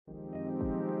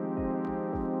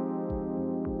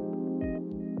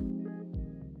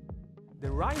The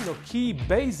Rhino3d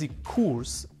basic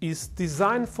course is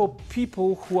designed for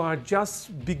people who are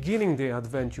just beginning their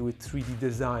adventure with 3D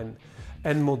design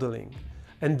and modeling,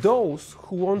 and those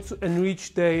who want to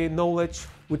enrich their knowledge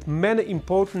with many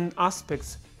important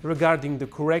aspects regarding the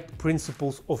correct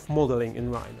principles of modeling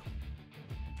in Rhino.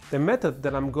 The method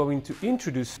that I'm going to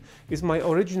introduce is my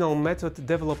original method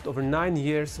developed over 9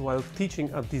 years while teaching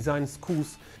at design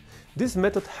schools. This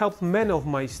method helped many of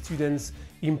my students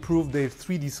improve their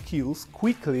 3D skills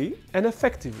quickly and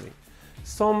effectively.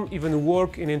 Some even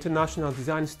work in international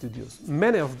design studios.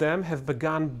 Many of them have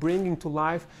begun bringing to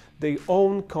life their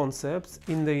own concepts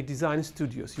in their design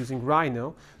studios using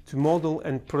Rhino to model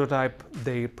and prototype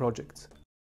their projects.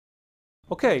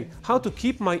 Okay, how to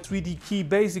keep my 3D key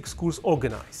basics course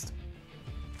organized?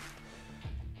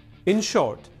 In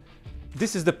short,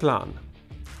 this is the plan.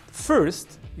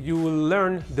 First, you will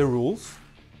learn the rules.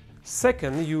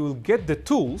 Second, you will get the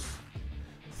tools.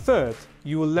 Third,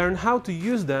 you will learn how to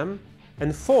use them.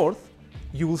 And fourth,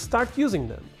 you will start using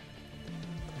them.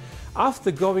 After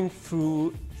going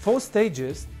through 4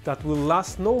 stages that will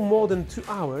last no more than 2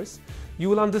 hours, you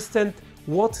will understand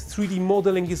what 3D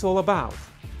modeling is all about.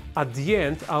 At the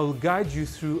end, I will guide you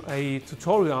through a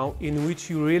tutorial in which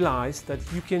you realize that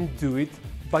you can do it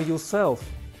by yourself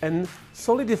and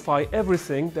solidify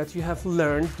everything that you have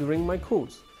learned during my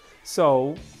course.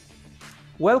 So,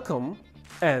 welcome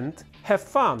and have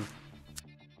fun!